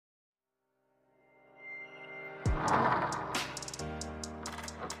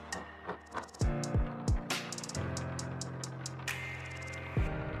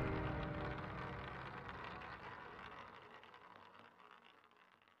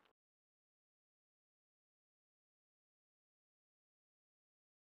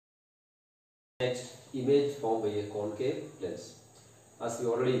Next, image formed by a concave lens. As we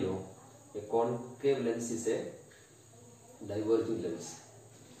already know, a concave lens is a diverging lens.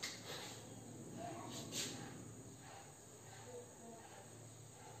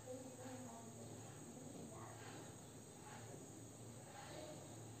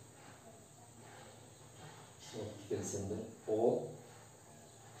 Optical center O,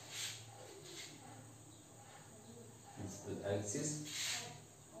 principal axis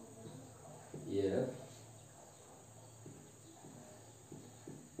here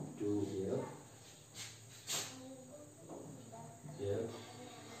to here, here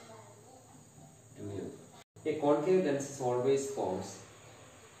to here. A concave lens always forms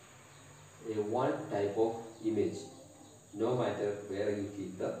a one type of image, no matter where you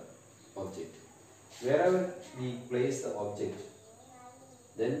keep the object. Wherever we place the object,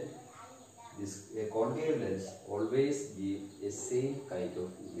 then a concave lens always gives a same kind of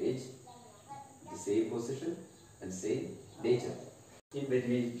image, the same position and same nature. In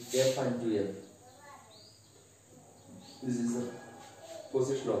between F and 2F, this is the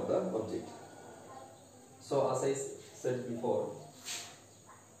position of the object. So as I said before,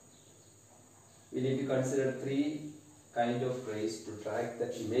 we need to consider three kind of rays to track the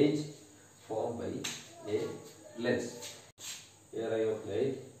image formed by a lens. A ray of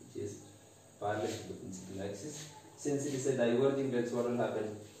light which is parallel to the principal axis. Since it is a diverging lens, what will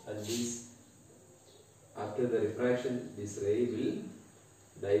happen? And this, after the refraction, this ray will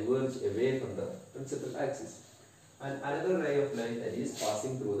diverge away from the principal axis. And another ray of light that is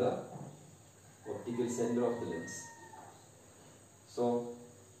passing through the optical center of the lens. So,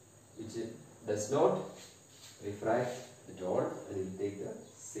 which does not refract at all and will take the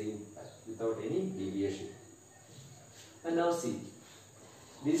same path without any deviation. And now see,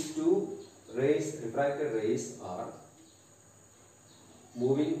 these two rays, refracted rays, are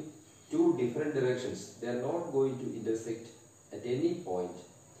moving two different directions. They are not going to intersect at any point.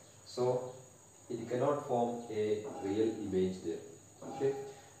 So it cannot form a real image there. Okay.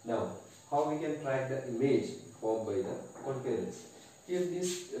 Now, how we can track the image formed by the concave lens? If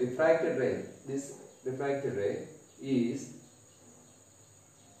this refracted ray is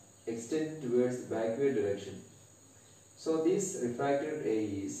extend towards backward direction. So this refracted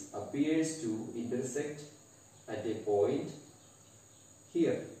ray appears to intersect at a point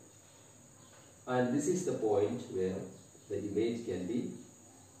here, and this is the point where the image can be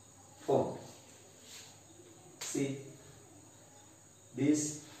formed. See,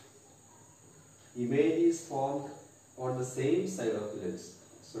 this image is formed on the same side of the lens.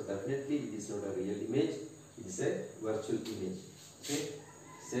 So definitely it is not a real image, it is a virtual image. Okay?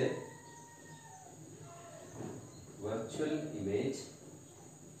 Say virtual image,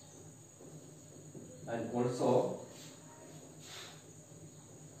 and also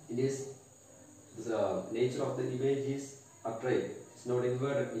it is the nature of the image is upright, it's not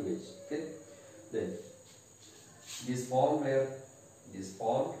inverted image. Okay, then this form where it is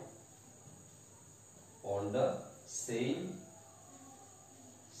formed on the same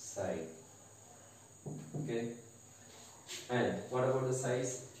side. Okay, and what about the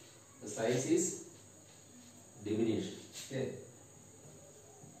size? The size is diminished. Okay,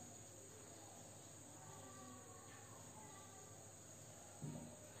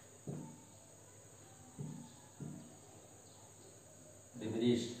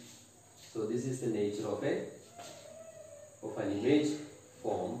 diminished. So this is the nature of an image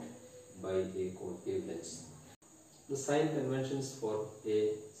formed by a concave lens. The sign conventions for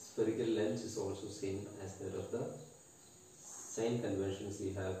a spherical lens is also same as that of the sign conventions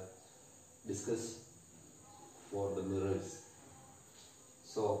we have discussed for the mirrors.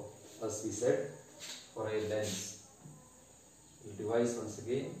 So as we said, for a lens, we'll revise once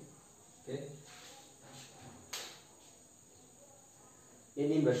again. Okay,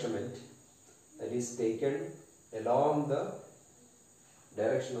 any measurement that is taken along the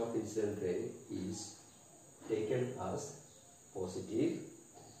direction of incident ray is taken as positive,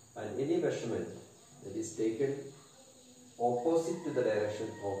 and any measurement that is taken opposite to the direction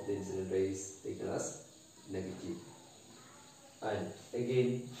of the incident ray is taken as negative. And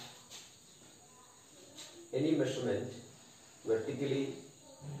again, any measurement vertically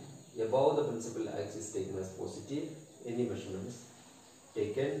above the principal axis taken as positive, any measurements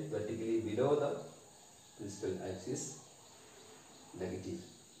taken vertically below the principal axis negative.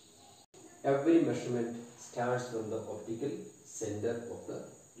 Every measurement starts from the optical center of the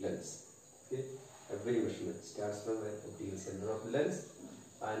lens. Okay? Every measurement starts from the optical center of the lens,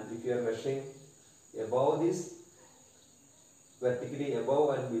 and if you are measuring above this, vertically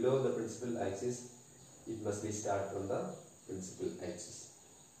above and below the principal axis, it must be start from the principal axis.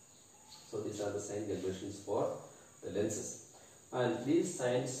 So these are the sign conversions for the lenses, and these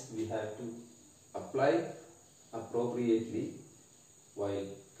signs we have to apply appropriately while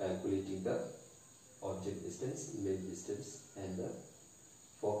calculating the object distance, image distance, and the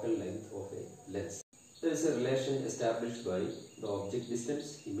focal length of a lens. There is a relation established by the object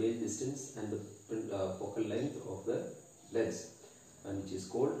distance, image distance, and the focal length of the lens, and which is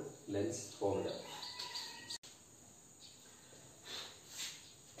called lens formula.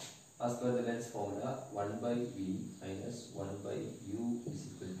 As per the lens formula, 1 by V minus 1 by U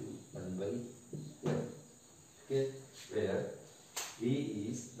is equal to 1 by F. Okay, where V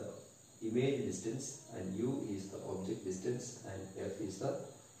is the image distance and U is the object distance and F is the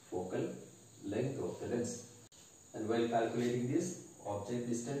focal length of the lens. And while calculating this object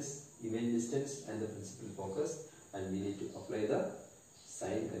distance, image distance, and the principal focus, and we need to apply the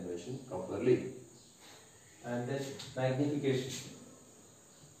sign conversion properly. And then magnification.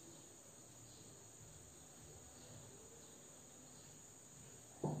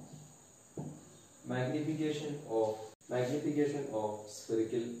 Magnification of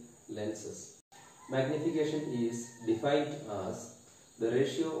spherical lenses. Magnification is defined as the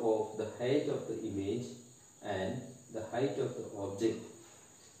ratio of the height of the image and the height of the object.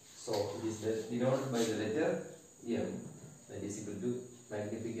 So it is denoted by the letter M, that is equal to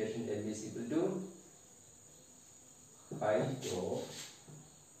magnification. M is equal to height of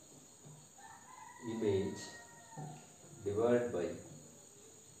image divided by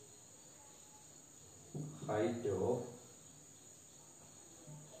height of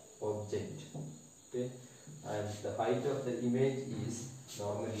object. Okay, and the height of the image is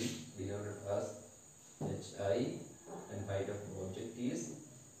normally denoted as HI, and height of the object is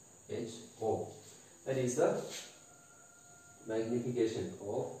HO. That is the magnification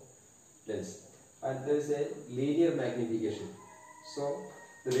of lens. And there is a linear magnification. So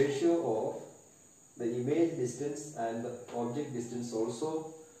the ratio of the image distance and the object distance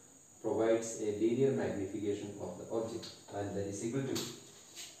also provides a linear magnification of the object, and that is equal to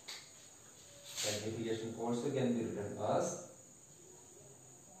magnification also can be written as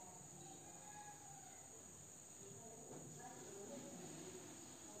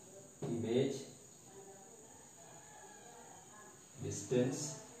image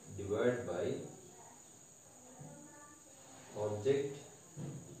distance divided by object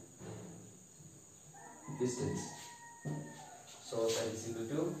distance. So that is equal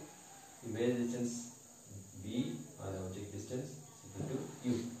to image distance V and object distance is equal to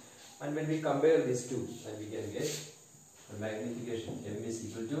U. And when we compare these two, then we can get the magnification. M is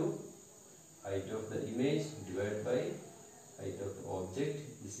equal to height of the image divided by height of the object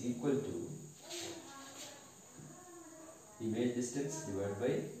is equal to image distance divided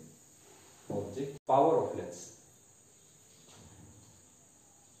by object. Power of lens.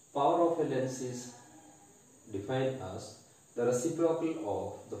 Power of a lens is defined as the reciprocal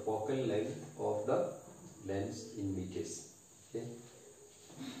of the focal length of the lens in meters. Okay.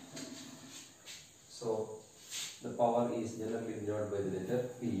 So the power is generally denoted by the letter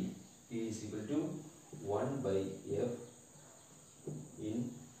P. P is equal to 1 by F in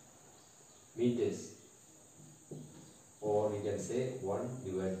meters, or we can say 1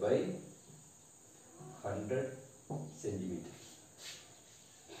 divided by 100 centimeter.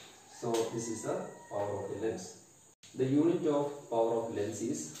 So this is the power of a lens. The unit of power of lens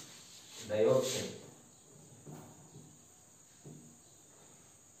is diopter.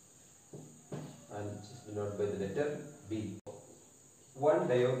 And it is denoted by the letter B. One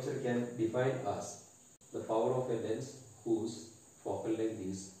diopter can define as the power of a lens whose focal length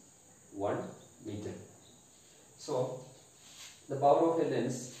is 1 meter. So the power of a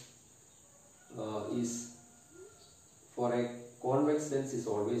lens is, for a convex lens, is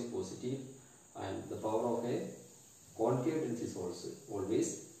always positive, and the power of a concave lens is also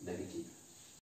always negative.